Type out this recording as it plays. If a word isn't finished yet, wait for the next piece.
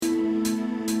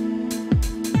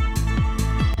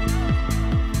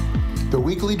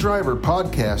Weekly Driver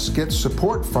podcast gets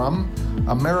support from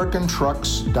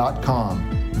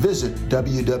AmericanTrucks.com. Visit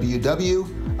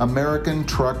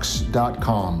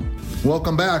www.americantrucks.com.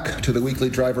 Welcome back to the Weekly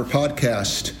Driver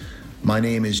podcast. My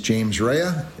name is James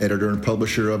Rea, editor and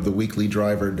publisher of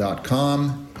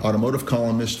theweeklydriver.com, automotive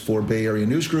columnist for Bay Area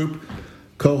News Group.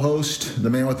 Co-host, the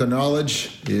man with the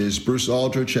knowledge, is Bruce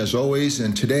Aldrich, as always.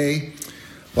 And today,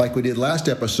 like we did last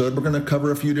episode, we're going to cover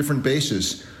a few different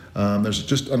bases. There's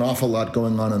just an awful lot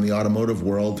going on in the automotive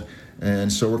world,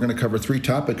 and so we're going to cover three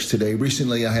topics today.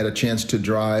 Recently, I had a chance to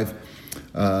drive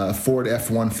a Ford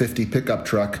F-150 pickup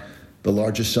truck, the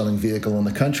largest selling vehicle in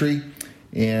the country,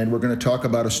 and we're going to talk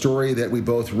about a story that we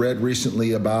both read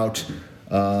recently about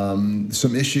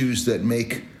some issues that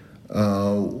make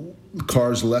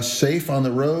cars less safe on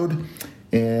the road,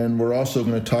 and we're also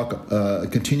going to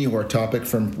continue our topic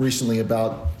from recently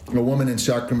about a woman in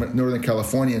Northern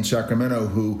California in Sacramento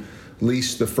who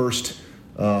leased the first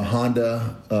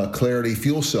Honda Clarity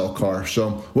fuel cell car.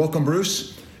 So welcome,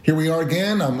 Bruce. Here we are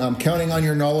again. I'm counting on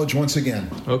your knowledge once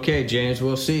again. Okay, James,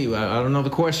 we'll see. I don't know the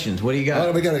questions. What do you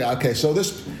got? Okay, so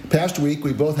this past week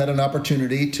we both had an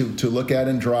opportunity to look at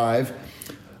and drive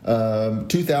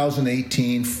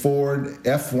 2018 Ford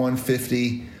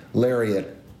F-150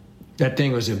 Lariat. That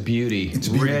thing was a beauty. It's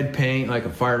red paint, like a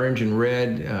fire engine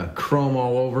red, chrome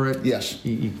all over it. Yes.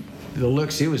 The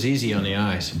looks, it was easy on the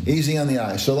eyes. Easy on the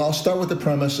eyes. So I'll start with the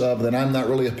premise of that I'm not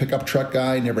really a pickup truck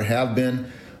guy, never have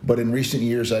been, but in recent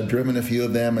years I've driven a few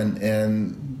of them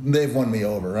and they've won me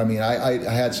over. I mean, I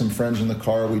had some friends in the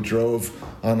car. We drove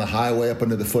on the highway up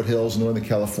into the foothills in Northern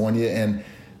California, and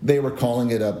they were calling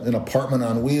it an apartment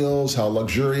on wheels, how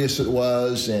luxurious it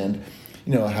was, and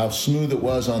you know, how smooth it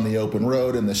was on the open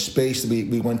road and the space.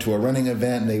 We went to a running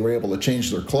event and they were able to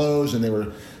change their clothes, and they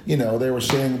were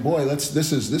saying, boy,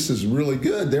 this is really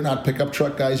good. They're not pickup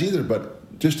truck guys either,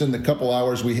 but just in the couple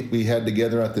hours we had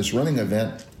together at this running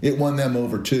event, it won them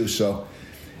over too. So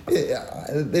it's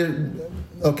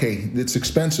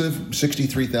expensive,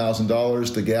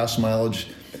 $63,000. The gas mileage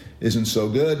isn't so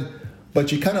good. But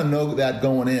you kind of know that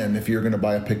going in if you're going to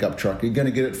buy a pickup truck. You're going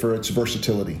to get it for its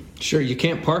versatility. Sure, you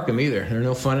can't park them either. They're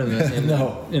no fun in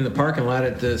the parking lot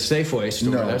at the Safeway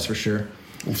store, that's for sure.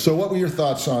 So what were your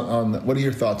thoughts on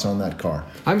that car?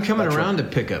 I'm coming around to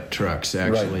pickup trucks,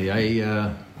 actually. Right.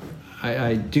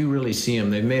 I do really see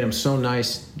them. They've made them so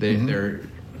nice. They're,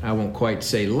 I won't quite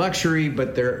say luxury,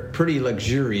 but they're pretty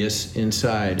luxurious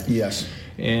inside. Yes.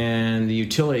 And the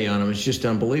utility on them is just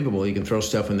unbelievable. You can throw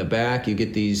stuff in the back. You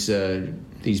get these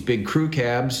big crew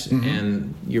cabs,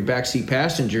 and your backseat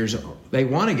passengers, they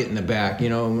want to get in the back. You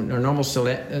know, most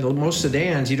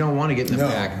sedans, you don't want to get in the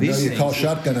back. These you call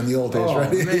shotgun in the old days, right?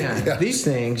 Oh, man. Yeah. These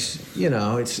things, you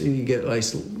get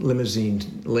nice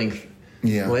limousine length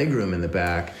legroom in the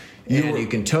back. And you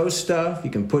can tow stuff. You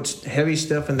can put heavy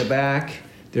stuff in the back.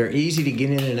 They're easy to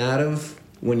get in and out of.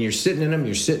 When you're sitting in them,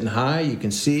 you're sitting high. You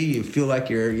can see. You feel like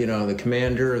you're, the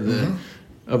commander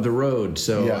of the road.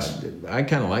 So yes. I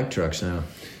kind of like trucks now.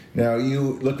 Now,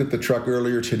 you looked at the truck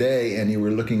earlier today, and you were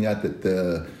looking at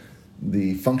the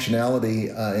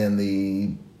functionality and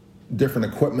the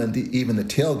different equipment, even the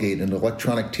tailgate, an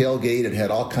electronic tailgate. It had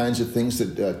all kinds of things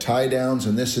that tie downs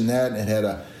and this and that. And it had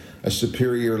a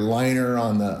superior liner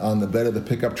on the bed of the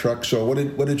pickup truck. So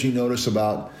what did you notice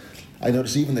about? I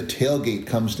noticed even the tailgate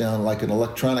comes down like an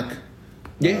electronic.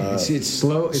 Yeah, it's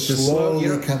slow. It's slow. You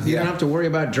don't have to worry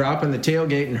about dropping the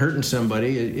tailgate and hurting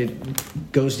somebody.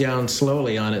 It goes down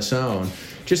slowly on its own.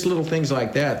 Just little things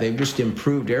like that. They've just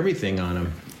improved everything on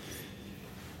them.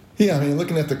 Yeah, I mean,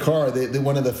 looking at the car,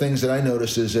 one of the things that I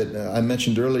noticed is that I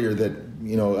mentioned earlier that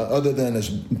other than this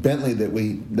Bentley that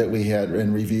we had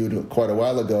and reviewed quite a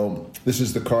while ago, this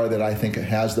is the car that I think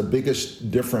has the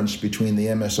biggest difference between the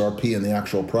MSRP and the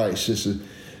actual price. This is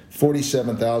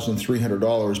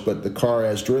 $47,300, but the car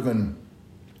as driven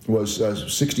was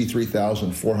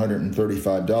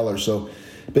 $63,435. So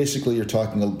basically, you're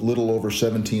talking a little over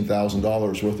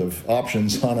 $17,000 worth of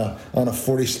options on a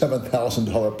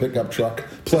 $47,000 pickup truck,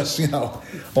 plus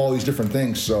all these different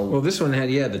things. So well, this one had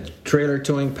the trailer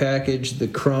towing package, the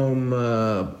chrome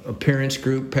appearance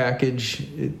group package.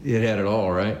 It had it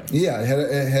all, right? Yeah,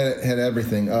 it had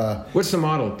everything. What's the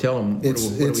model? Tell them. It's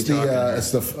the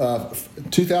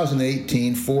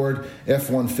 2018 Ford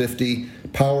F-150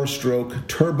 Power Stroke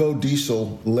Turbo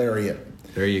Diesel Lariat.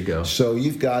 There you go. So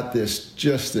you've got this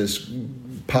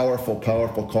powerful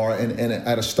car, and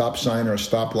at a stop sign or a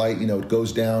stoplight, it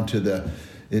goes down to the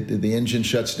engine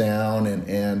shuts down,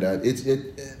 and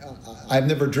I've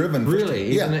never driven.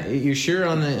 Really? You sure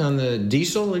on the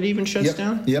diesel it even shuts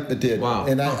down? Yep, it did. Wow.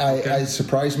 And it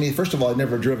surprised me. First of all, I'd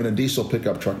never driven a diesel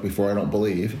pickup truck before, I don't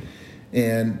believe.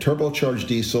 and turbocharged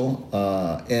diesel,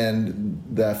 and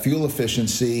the fuel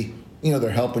efficiency, they're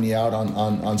helping you out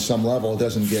on some level. It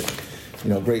doesn't get,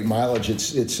 great mileage.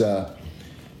 It's it's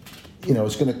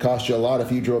going to cost you a lot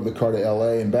if you drove the car to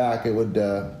LA and back. It would,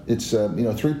 it's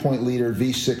 3.0-liter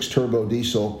V6 turbo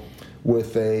diesel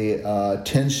with a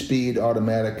 10-speed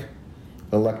automatic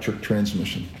electric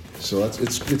transmission. So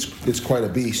it's quite a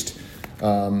beast.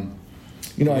 I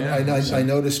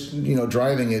noticed,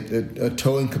 driving it at a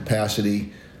towing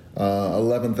capacity,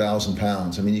 11,000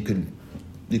 pounds. I mean,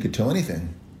 you could tow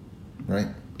anything, right?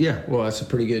 Yeah, well, that's a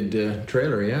pretty good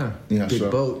trailer, yeah.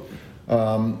 Big boat.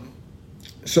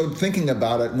 So thinking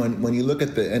about it, when you look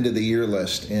at the end of the year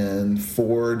list, and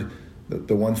Ford,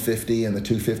 the 150 and the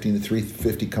 250 and the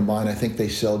 350 combined, I think they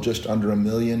sell just under 1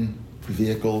 million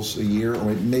vehicles a year,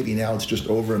 or maybe now it's just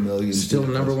over 1 million. Still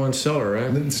the number one seller, right?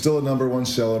 And still a number one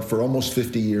seller for almost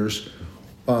 50 years.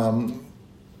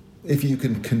 If you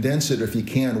can condense it, if you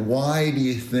can, why do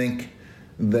you think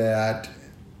that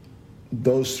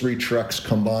those three trucks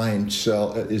combined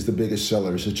is the biggest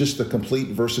seller? Is it just the complete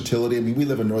versatility? I mean, we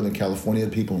live in Northern California,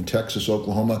 people in Texas,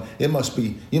 Oklahoma. You must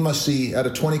see, out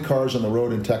of 20 cars on the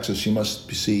road in Texas, you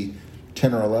must see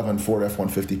 10 or 11 Ford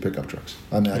F-150 pickup trucks,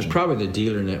 I imagine. It's probably the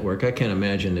dealer network. I can't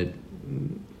imagine that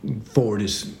Ford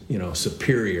is,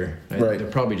 superior. Right. They're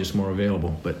probably just more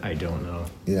available, but I don't know.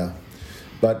 Yeah.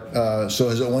 But, so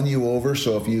has it won you over?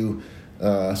 So if you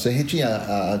say, hey, gee,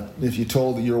 if you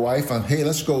told your wife, hey,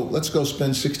 let's go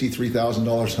spend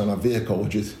 $63,000 on a vehicle,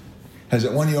 has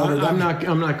it won you over?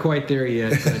 I'm not quite there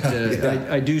yet, but yeah.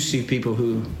 I do see people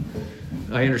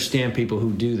I understand people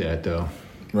who do that, though.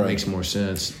 Right. Makes more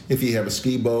sense. If you have a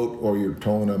ski boat or you're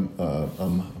towing a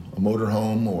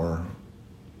motorhome,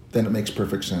 then it makes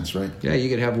perfect sense, right? Yeah, you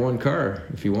could have one car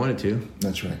if you wanted to.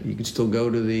 That's right. You could still go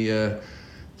to the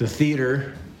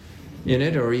theater in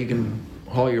it, or you can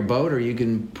haul your boat, or you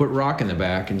can put rock in the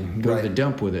back and go to the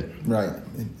dump with it. Right.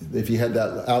 If you had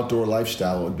that outdoor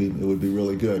lifestyle, it would be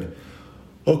really good.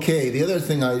 Okay, the other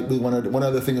thing one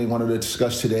other thing we wanted to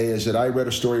discuss today is that I read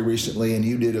a story recently, and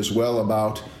you did as well,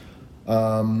 about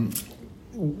all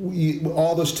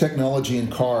this technology in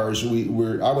cars.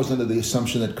 I was under the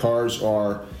assumption that cars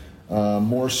are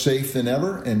more safe than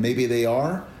ever, and maybe they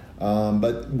are.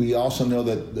 But we also know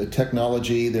that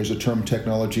there's a term,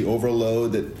 technology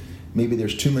overload, that maybe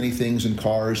there's too many things in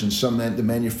cars, and the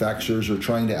manufacturers are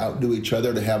trying to outdo each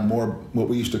other to have more what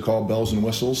we used to call bells and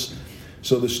whistles.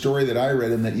 So the story that I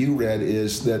read and that you read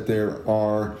is that there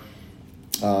are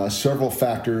several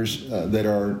factors that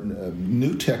are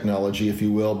new technology, if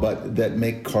you will, but that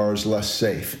make cars less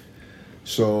safe.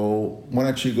 So why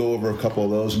don't you go over a couple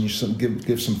of those and you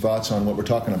give some thoughts on what we're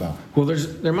talking about? Well,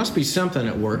 there must be something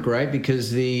at work, right?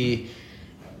 Because the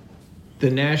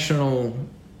National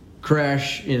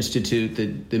Crash Institute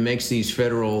that makes these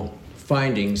federal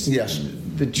findings, yes,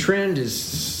 the trend is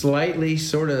slightly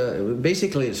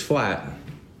basically it's flat,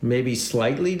 maybe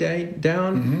slightly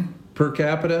down per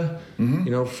capita,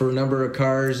 for a number of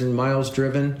cars and miles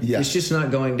driven. Yes. It's just not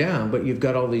going down, but you've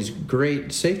got all these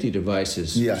great safety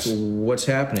devices. Yes. So what's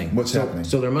happening? Happening?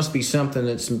 So there must be something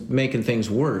that's making things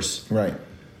worse. Right.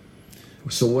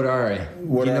 So what are they?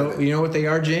 You know what they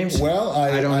are, James? Well,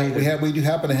 we do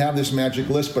happen to have this magic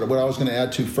list, but what I was going to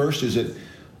add to first is that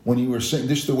when you were saying,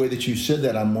 just the way that you said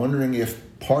that, I'm wondering if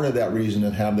part of that reason to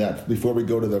have that, before we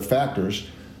go to the factors,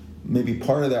 maybe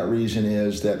part of that reason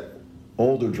is that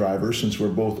older drivers, since we're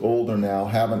both older now,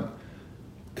 haven't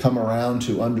come around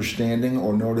to understanding,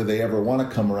 or nor do they ever want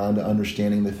to come around to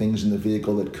understanding the things in the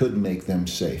vehicle that could make them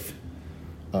safe.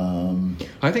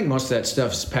 I think most of that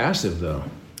stuff is passive, though.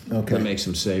 Okay. That makes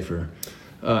them safer.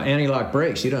 Anti-lock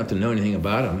brakes, you don't have to know anything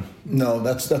about them. No,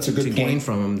 that's a good point. To gain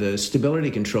from them. The stability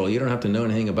control, you don't have to know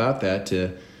anything about that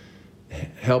to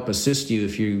help assist you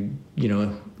if you're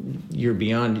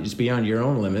beyond your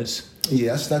own limits.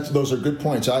 Yes, those are good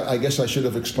points. I guess I should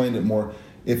have explained it more.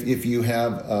 If you're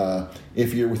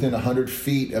within 100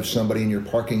 feet of somebody and you're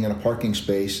parking in a parking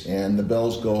space and the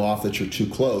bells go off that you're too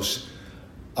close,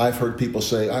 I've heard people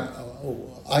say,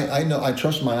 I know, I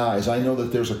trust my eyes. I know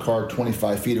that there's a car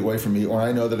 25 feet away from me, or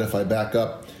I know that if I back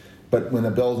up, but when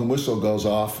the bell and whistle goes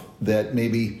off, that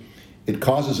maybe it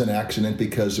causes an accident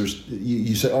because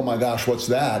you say, oh my gosh, what's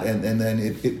that? And then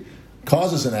it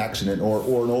causes an accident,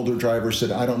 or an older driver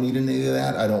said, I don't need any of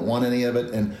that. I don't want any of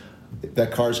it. And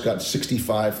that car's got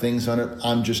 65 things on it.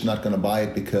 I'm just not going to buy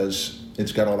it because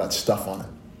it's got all that stuff on it.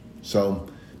 So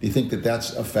do you think that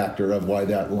that's a factor of why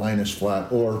that line is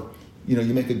flat? Or, you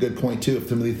make a good point too. If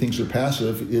some of these things are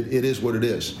passive, it is what it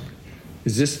is.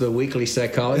 Is this the weekly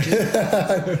psychology?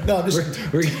 No, I'm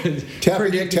just we're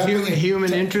tapping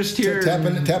human interest here.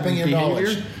 Tapping your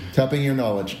knowledge. Tapping your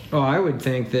knowledge. Oh, I would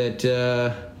think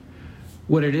that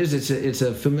what it is, it's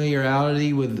a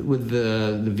familiarity with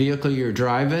the vehicle you're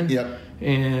driving. Yep.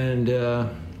 And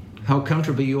how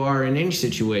comfortable you are in any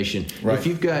situation. Right. If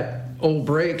you've got old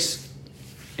brakes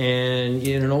and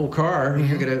in an old car,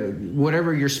 you're gonna,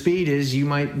 whatever your speed is, you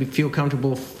might feel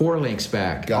comfortable 4 lengths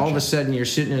back. Gotcha. All of a sudden, you're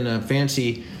sitting in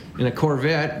a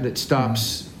Corvette that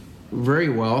stops very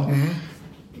well.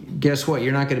 Guess what?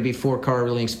 You're not going to be 4 car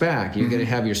lengths back. You're going to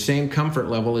have your same comfort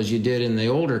level as you did in the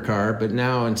older car, but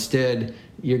now instead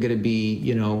you're going to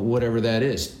be, whatever that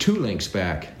is, 2 lengths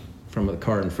back from the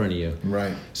car in front of you.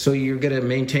 Right. So you're going to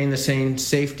maintain the same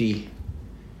safety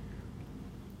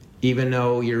even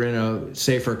though you're in a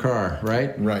safer car,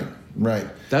 right? Right.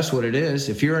 That's what it is.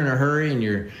 If you're in a hurry and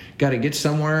you're got to get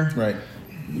somewhere, right,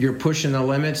 you're pushing the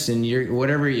limits, and you're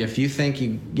whatever. If you think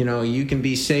you can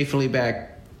be safely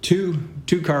back two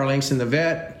car lengths in the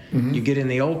vet, you get in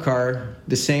the old car,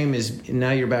 the same as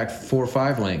now you're back 4 or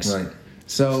 5 lengths. Right.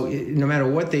 So no matter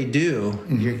what they do,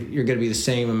 you're going to be the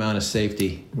same amount of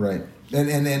safety. Right.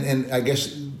 And I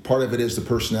guess part of it is the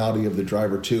personality of the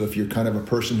driver too. If you're kind of a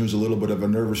person who's a little bit of a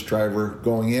nervous driver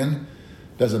going in,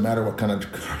 doesn't matter what kind of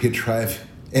car you drive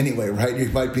anyway, right? You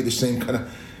might be the same kind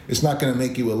of. It's not going to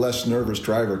make you a less nervous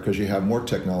driver because you have more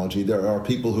technology. There are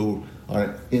people who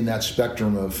are in that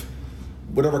spectrum of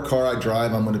whatever car I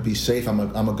drive, I'm going to be safe. I'm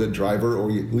a good driver,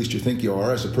 or at least you think you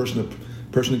are. As a person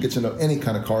who gets into any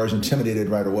kind of car is intimidated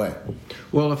right away.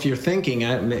 Well, if you're thinking,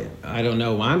 I don't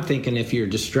know. I'm thinking if you're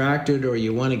distracted or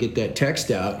you want to get that text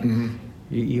out,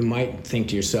 you might think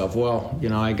to yourself, well,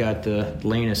 I got the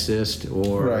lane assist,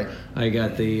 or right, I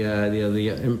got the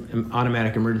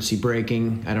automatic emergency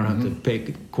braking. I don't have to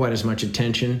pay quite as much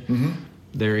attention.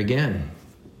 There again.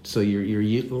 So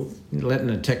you're letting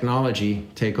the technology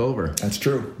take over. That's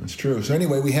true. So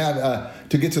anyway, we have,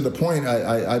 to get to the point,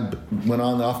 I went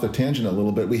on off the tangent a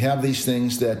little bit. We have these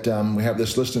things that, we have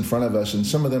this list in front of us, and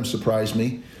some of them surprised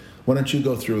me. Why don't you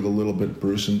go through it a little bit,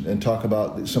 Bruce, and talk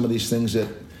about some of these things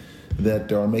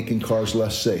that are making cars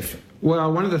less safe?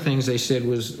 Well, one of the things they said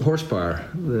was horsepower.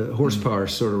 The horsepower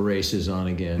sort of race is on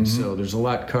again. So there's a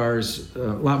lot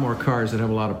more cars that have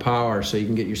a lot of power, so you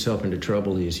can get yourself into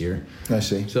trouble easier. I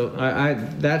see. So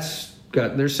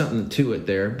there's something to it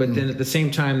there. But then at the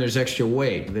same time, there's extra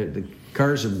weight. The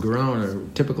cars have grown.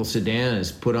 A typical sedan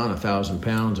has put on 1,000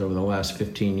 pounds over the last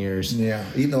 15 years. Yeah,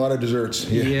 eating a lot of desserts.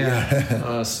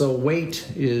 Yeah. So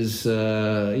weight is,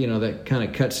 that kind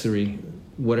of cuts through.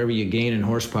 Whatever you gain in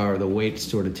horsepower, the weight's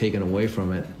sort of taken away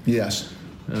from it. Yes.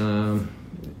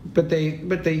 But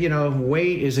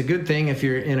weight is a good thing if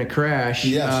you're in a crash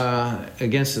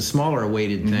against a smaller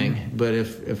weighted thing. But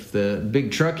if the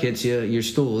big truck hits you, you're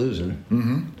still losing.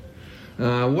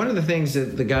 One of the things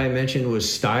that the guy mentioned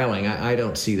was styling. I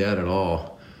don't see that at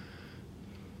all.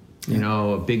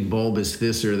 A big bulb is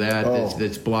this or that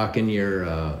that's blocking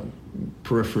your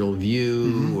peripheral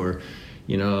view, or.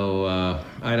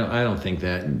 I don't think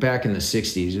that. Back in the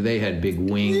 60s, they had big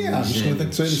wings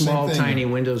and small, tiny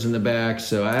windows in the back,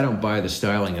 so I don't buy the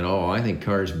styling at all. I think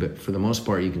cars, for the most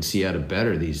part, you can see out of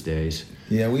better these days.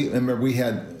 Yeah, we've been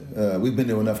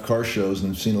to enough car shows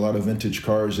and seen a lot of vintage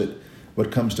cars that what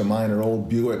comes to mind are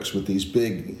old Buicks with these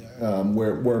big,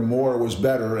 where more was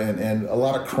better, and a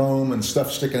lot of chrome and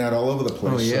stuff sticking out all over the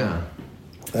place. Oh, yeah.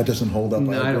 So that doesn't hold up.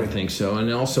 No, I don't think so.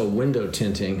 And also window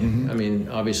tinting. I mean,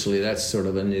 obviously that's sort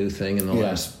of a new thing in the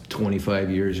last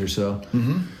 25 years or so.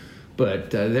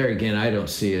 But there again, I don't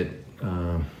see it.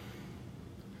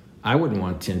 I wouldn't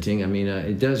want tinting. I mean,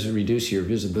 it does reduce your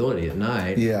visibility at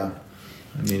night. Yeah.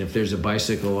 I mean, if there's a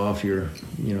bicycle off your,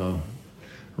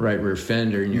 right rear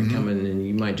fender and you're coming, and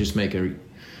you might just make a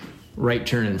right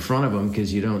turn in front of them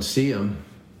because you don't see them.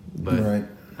 But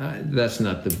that's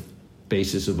not the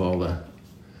basis of all the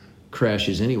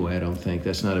crashes anyway. I don't think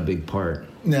that's not a big part.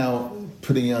 Now,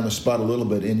 putting you on the spot a little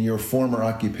bit, in your former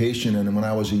occupation and when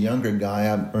I was a younger guy,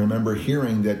 I remember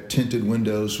hearing that tinted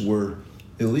windows were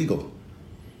illegal,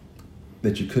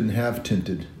 that you couldn't have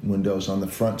tinted windows on the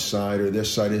front side or this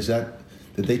side.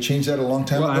 Did they change that a long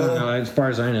time ago? I don't know. As far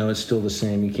as I know, it's still the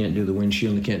same. You can't do the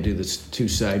windshield, you can't do the 2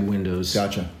 side windows.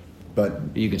 Gotcha. But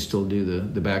you can still do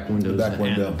the back windows. The back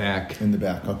window. And the back. In the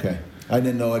back, okay. I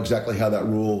didn't know exactly how that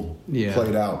rule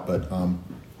played out, but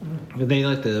they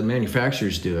let the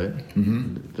manufacturers do it.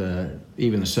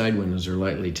 Even the side windows are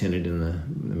lightly tinted in the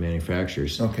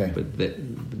manufacturers. Okay.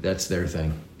 But that's their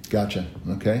thing. Gotcha.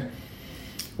 Okay.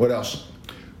 What else?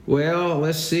 Well,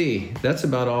 let's see. That's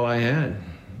about all I had.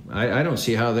 I don't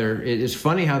see how it's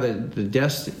funny how the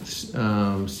death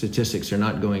statistics are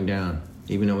not going down,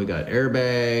 even though we got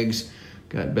airbags,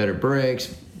 got better brakes,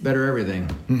 better everything.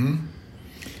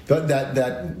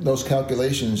 those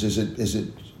calculations, is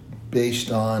it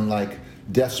based on like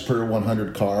deaths per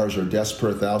 100 cars or deaths per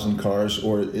 1,000 cars,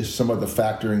 or is some of the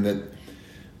factoring that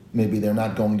maybe they're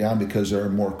not going down because there are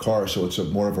more cars, so it's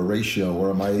more of a ratio? Or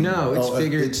am I? No, it's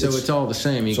figured, it's all the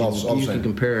same. You can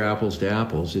compare apples to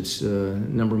apples. It's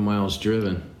number of miles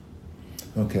driven.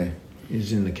 Okay.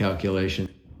 Is in the calculation.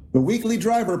 The Weekly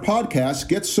Driver podcast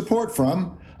gets support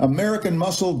from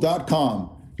AmericanMuscle.com,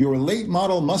 your late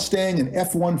model Mustang and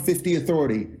F-150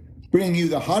 authority, bringing you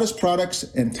the hottest products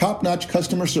and top-notch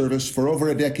customer service for over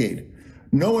a decade.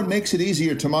 No one makes it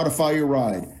easier to modify your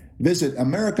ride. Visit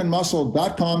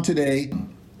AmericanMuscle.com today.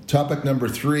 Topic number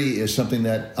 3 is something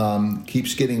that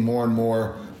keeps getting more and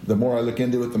more. The more I look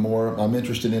into it, the more I'm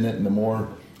interested in it, and the more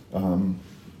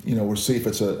we'll see if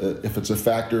it's a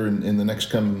factor in the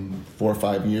next 4 or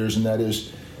 5 years. And that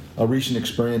is a recent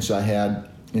experience I had,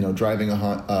 driving a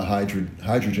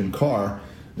hydrogen car,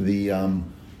 the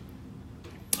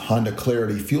Honda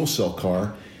Clarity fuel cell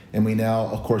car. And we now,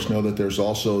 of course, know that there's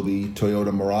also the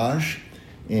Toyota Mirage,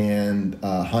 and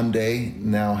Hyundai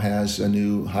now has a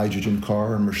new hydrogen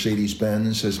car, and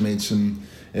Mercedes-Benz has made some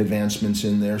advancements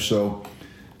in there. So,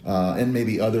 and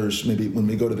maybe others, maybe when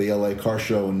we go to the LA car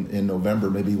show in November,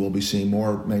 maybe we'll be seeing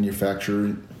more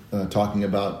manufacturers talking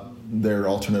about their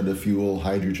alternative fuel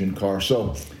hydrogen car.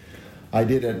 So I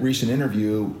did a recent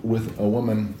interview with a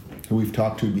woman who we've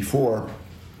talked to before,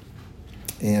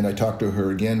 and I talked to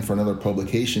her again for another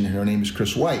publication. Her name is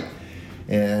Chris White,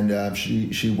 and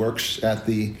she works at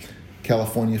the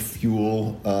California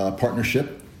Fuel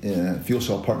Partnership, Fuel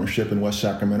Cell Partnership in West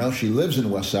Sacramento. She lives in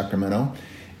West Sacramento,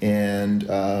 and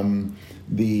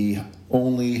the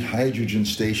only hydrogen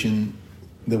station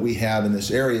that we have in this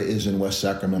area is in West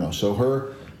Sacramento. So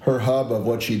her hub of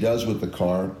what she does with the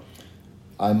car,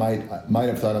 I might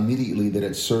have thought immediately that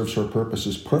it serves her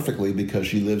purposes perfectly, because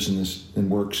she lives in this and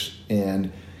works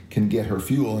and can get her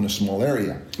fuel in a small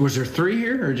area. Was there 3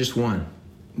 here or just one?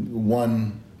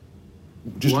 One.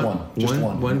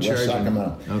 One West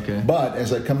Sacramento. Okay. But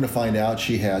as I come to find out,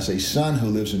 she has a son who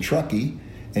lives in Truckee,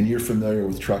 and you're familiar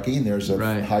with Truckee, and there's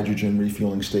a hydrogen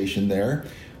refueling station there.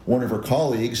 One of her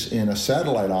colleagues in a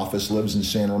satellite office lives in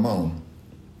San Ramon,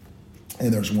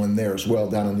 and there's one there as well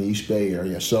down in the East Bay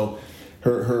area. So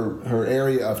her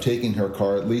area of taking her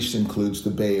car at least includes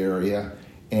the Bay Area,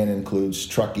 and includes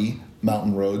Truckee,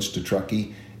 mountain roads to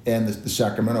Truckee, and the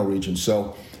Sacramento region.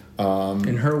 So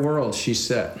in her world, she's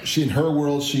set. She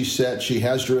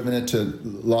has driven it to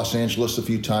Los Angeles a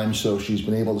few times, so she's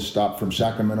been able to stop from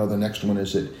Sacramento. The next one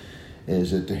is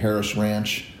at the Harris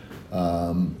Ranch,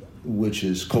 which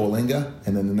is Coalinga,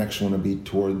 and then the next one will be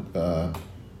toward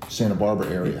Santa Barbara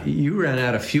area. You ran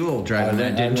out of fuel driving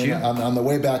that, didn't you? On the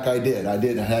way back, I did. I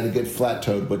had to get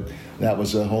flat-towed, but that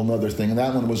was a whole other thing. And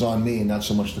that one was on me, not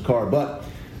so much the car. But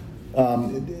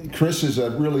Chris is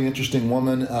a really interesting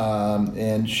woman,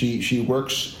 and she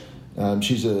works.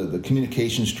 She's the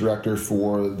communications director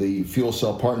for the Fuel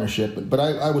Cell Partnership. But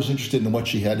I was interested in what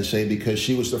she had to say, because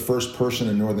she was the first person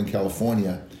in Northern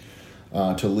California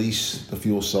to lease the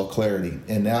Fuel Cell Clarity.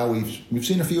 And now we've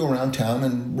seen a few around town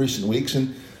in recent weeks,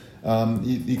 and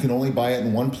you can only buy it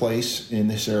in one place in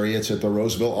this area. It's at the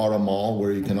Roseville Auto Mall,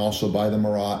 where you can also buy the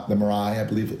Mirai, I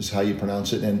believe is how you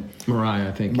pronounce it. And Mirai,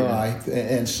 I think. Mirai, yeah.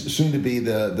 And soon to be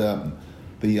the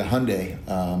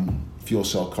Hyundai fuel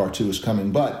cell car too is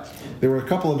coming. But there were a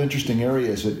couple of interesting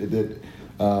areas that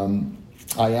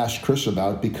I asked Chris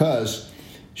about, because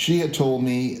she had told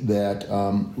me that,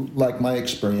 like my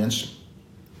experience,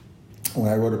 when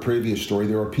I wrote a previous story,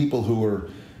 there were people who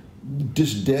were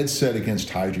just dead set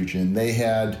against hydrogen. They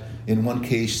had, in one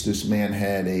case, this man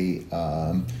had a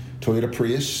Toyota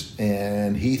Prius,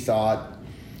 and he thought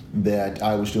that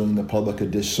I was doing the public a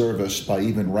disservice by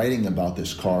even writing about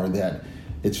this car, that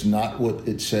it's not what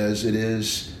it says it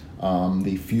is.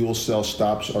 The fuel cell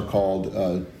stops are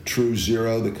called True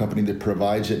Zero, the company that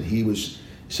provides it. He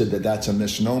said that that's a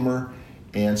misnomer.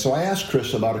 And so I asked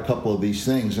Chris about a couple of these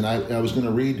things, and I was going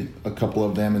to read a couple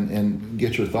of them and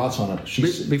get your thoughts on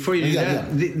it. Before you do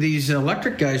that, these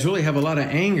electric guys really have a lot of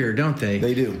anger, don't they?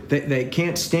 They do. They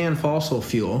can't stand fossil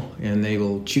fuel, and they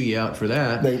will chew you out for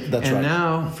that. That's right. And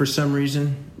now, for some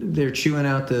reason, they're chewing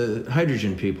out the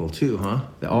hydrogen people too, huh?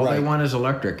 All they want is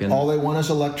electric. And all they want is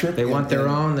electric. They want their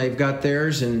own. They've got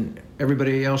theirs, and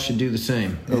everybody else should do the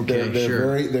same. Okay,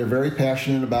 they're very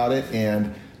passionate about it,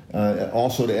 and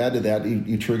also to add to that,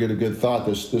 you triggered a good thought.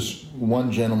 This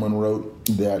one gentleman wrote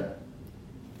that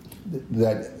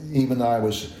even though I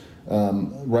was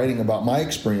writing about my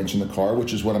experience in the car,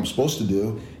 which is what I'm supposed to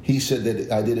do, he said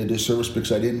that I did a disservice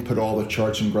because I didn't put all the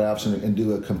charts and graphs and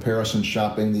do a comparison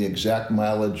shopping, the exact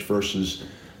mileage versus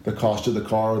the cost of the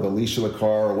car or the lease of the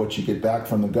car or what you get back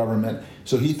from the government.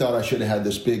 So he thought I should have had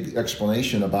this big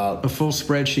explanation about a full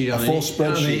spreadsheet on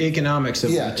the economics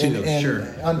of it too. And sure.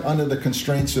 Under the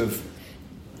constraints of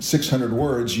 600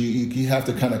 words, you have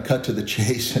to kind of cut to the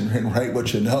chase and write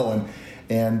what you know.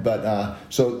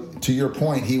 So to your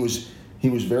point, he was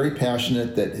very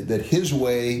passionate that his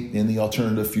way in the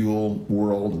alternative fuel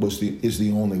world is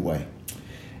the only way.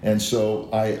 And so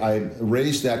I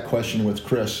raised that question with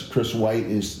Chris. Chris White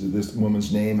is this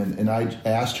woman's name, and I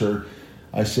asked her.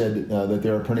 I said that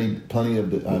there are plenty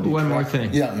of. One more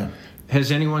thing. Yeah.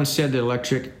 Has anyone said that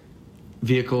electric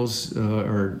vehicles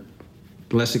are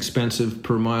less expensive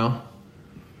per mile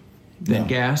than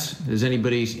gas? Has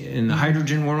anybody in the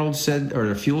hydrogen world said, or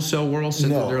the fuel cell world said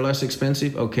that they're less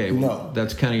expensive? Okay, well,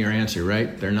 that's kind of your answer,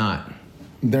 right? They're not.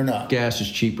 They're not. Gas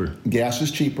is cheaper. Gas is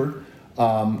cheaper.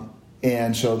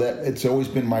 And so that it's always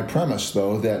been my premise,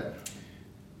 though, that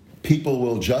people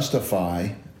will justify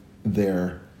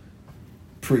their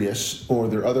Prius or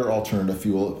their other alternative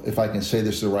fuel, if I can say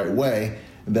this the right way,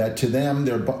 that to them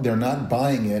they're not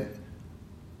buying it.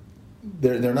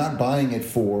 They're not buying it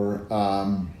for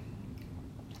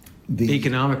the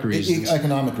economic reasons.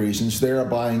 Economic reasons. They're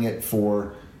buying it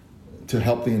to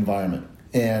help the environment.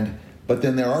 But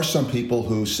then there are some people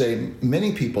who say,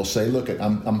 many people say, look,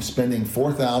 I'm spending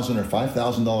 $4,000 or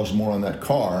 $5,000 more on that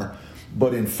car,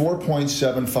 but in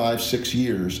 4.756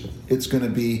 years, it's going to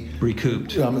be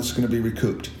recouped. It's going to be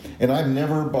recouped. And I've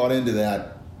never bought into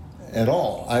that at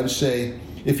all. I would say,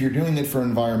 if you're doing it for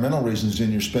environmental reasons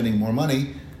and you're spending more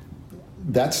money,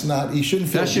 that's not, you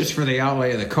shouldn't feel. That's just for the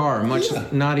outlay of the car,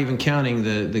 not even counting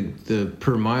the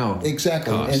per mile.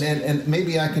 Exactly. Cost. And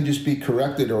maybe I can just be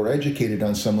corrected or educated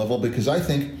on some level, because I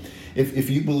think if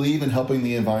you believe in helping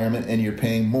the environment and you're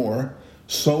paying more,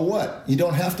 so what? You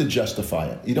don't have to justify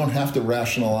it. You don't have to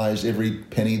rationalize every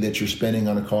penny that you're spending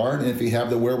on a car. And if you have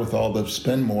the wherewithal to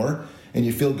spend more and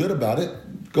you feel good about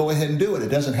it, go ahead and do it. It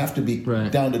doesn't have to be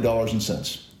down to dollars and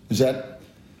cents. Is that?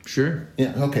 Sure.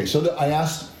 Yeah. Okay. So I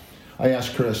asked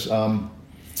Chris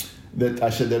that I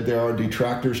said that there are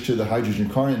detractors to the hydrogen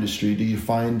car industry. Do you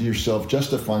find yourself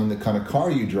justifying the kind of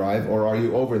car you drive, or are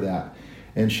you over that?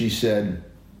 And she said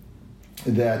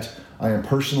that I am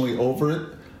personally over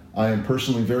it. I am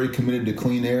personally very committed to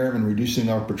clean air and reducing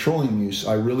our petroleum use.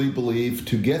 I really believe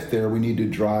to get there we need to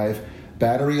drive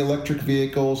battery electric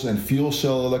vehicles and fuel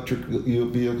cell electric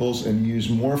vehicles and use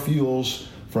more fuels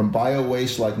from bio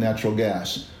waste like natural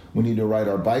gas. We need to ride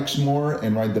our bikes more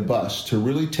and ride the bus. To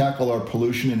really tackle our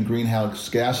pollution and greenhouse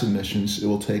gas emissions, it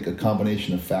will take a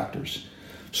combination of factors.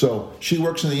 So she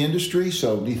works in the industry,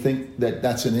 so do you think that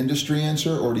that's an industry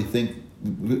answer, or do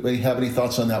you have any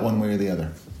thoughts on that one way or the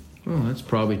other? Well, that's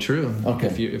probably true. Okay.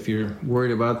 If you're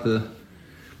worried about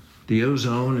the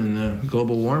ozone and the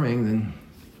global warming, then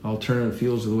alternative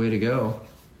fuels are the way to go.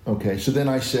 Okay, so then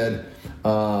I said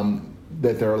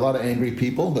that there are a lot of angry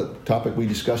people, the topic we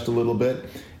discussed a little bit,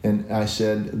 and I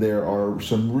said there are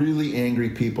some really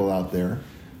angry people out there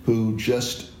who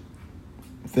just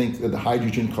think that the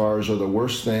hydrogen cars are the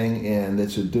worst thing and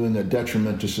it's doing a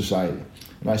detriment to society.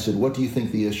 And I said, what do you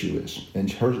think the issue is?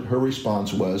 And her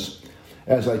response was,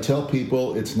 as I tell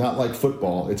people, it's not like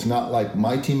football. It's not like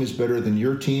my team is better than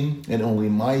your team and only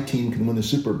my team can win the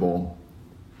Super Bowl.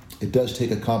 It does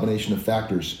take a combination of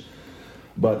factors.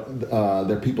 But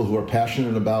there are people who are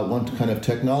passionate about one kind of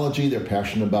technology. They're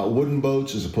passionate about wooden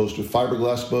boats as opposed to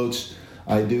fiberglass boats.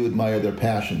 I do admire their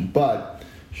passion. But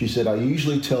she said, I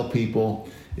usually tell people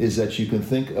is that you can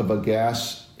think of a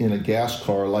gas in a gas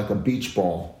car like a beach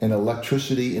ball, and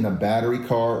electricity in a battery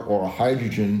car or a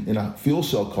hydrogen in a fuel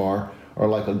cell car are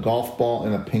like a golf ball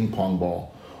and a ping pong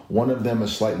ball. One of them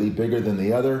is slightly bigger than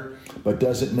the other, but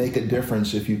does it make a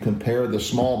difference if you compare the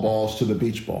small balls to the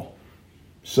beach ball?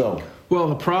 So, well,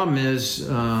 the problem is,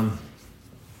 I'd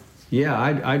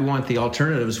want the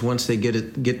alternatives once they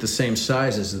get the same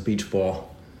size as the beach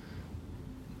ball.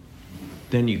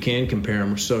 Then you can compare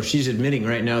them. So she's admitting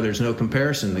right now there's no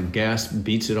comparison. The gas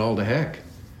beats it all to heck.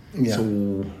 Yeah.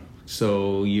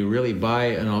 So you really buy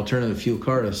an alternative fuel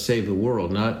car to save the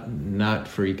world, not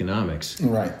for economics.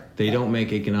 Right. They don't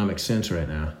make economic sense right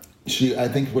now.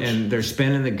 And they're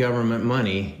spending the government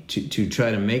money to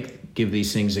try to give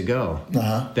these things a go.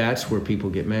 Uh-huh. That's where people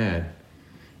get mad.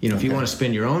 If you want to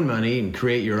spend your own money and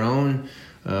create your own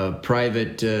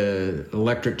private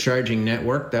electric charging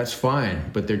network, that's fine.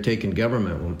 But they're taking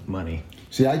government money.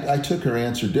 See, I took her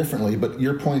answer differently, but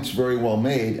your point's very well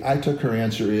made. I took her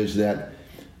answer is that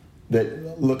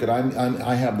look,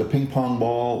 I have the ping pong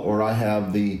ball or I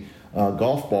have the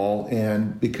golf ball,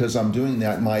 and because I'm doing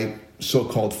that, my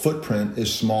so-called footprint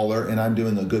is smaller, and I'm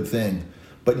doing a good thing.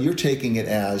 But you're taking it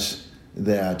as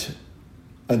that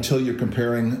until you're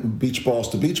comparing beach balls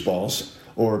to beach balls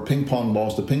or ping pong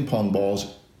balls to ping pong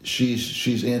balls,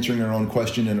 she's answering her own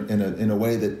question in a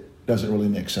way that doesn't really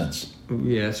make sense.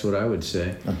 Yeah, that's what I would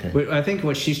say. Okay. But I think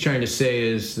what she's trying to say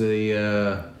is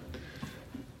the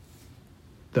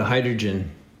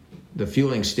hydrogen, the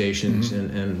fueling stations,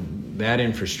 and that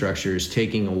infrastructure is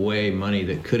taking away money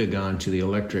that could have gone to the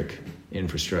electric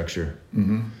infrastructure.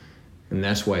 And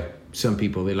that's why some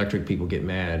people, the electric people, get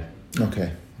mad.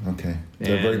 Okay. They're and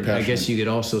very passionate. I guess you could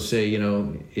also say,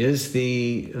 is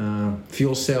the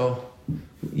fuel cell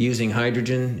using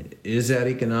hydrogen, is that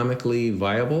economically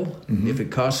viable? If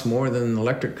it costs more than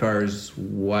electric cars,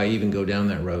 why even go down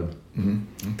that road?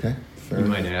 Okay. Fair you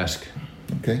enough. might ask.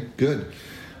 Okay, good.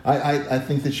 I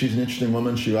think that she's an interesting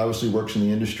woman. She obviously works in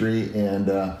the industry, and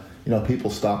people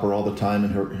stop her all the time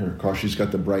in her car. She's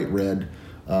got the bright red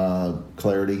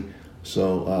Clarity.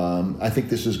 So I think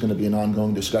this is going to be an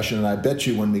ongoing discussion, and I bet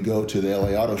you when we go to the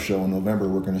LA Auto Show in November,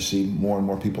 we're going to see more and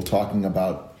more people talking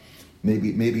about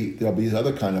maybe there'll be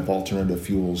other kind of alternative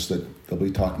fuels that they'll be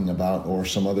talking about, or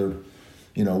some other,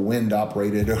 wind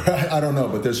operated, or I don't know,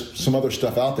 but there's some other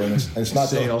stuff out there, and it's not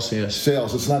sales. Yes,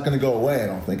 sales. It's not going to go away. I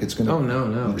don't think it's going to. Oh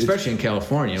no, especially in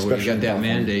California, where you got that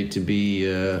mandate to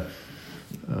be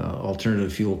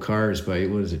alternative fuel cars by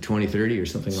 2030 or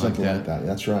something like that. Something like that.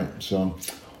 That's right. So.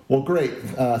 Well, great.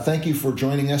 Thank you for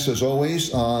joining us, as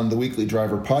always, on the Weekly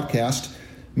Driver podcast.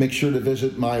 Make sure to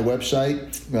visit my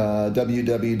website,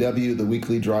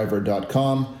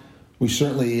 www.theweeklydriver.com. We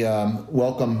certainly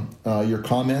welcome your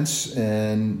comments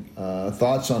and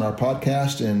thoughts on our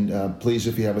podcast. And please,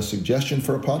 if you have a suggestion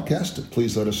for a podcast,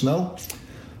 please let us know.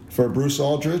 For Bruce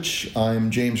Aldrich,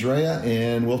 I'm James Rea,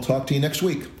 and we'll talk to you next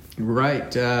week.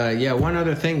 Right. One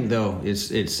other thing, though,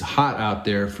 it's hot out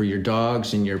there for your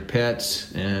dogs and your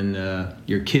pets and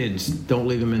your kids. Don't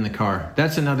leave them in the car.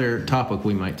 That's another topic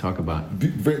we might talk about.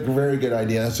 Very, very good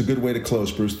idea. That's a good way to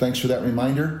close, Bruce. Thanks for that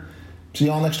reminder. See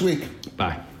you all next week.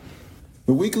 Bye.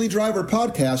 The Weekly Driver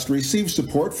podcast receives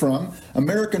support from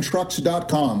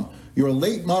AmericanTrucks.com, your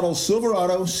late model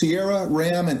Silverado, Sierra,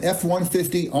 Ram, and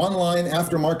F-150 online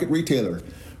aftermarket retailer.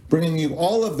 Bringing you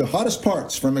all of the hottest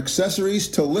parts, from accessories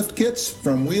to lift kits,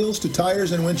 from wheels to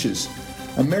tires and winches.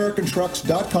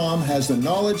 AmericanTrucks.com has the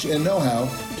knowledge and know-how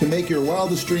to make your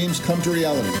wildest dreams come to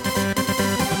reality.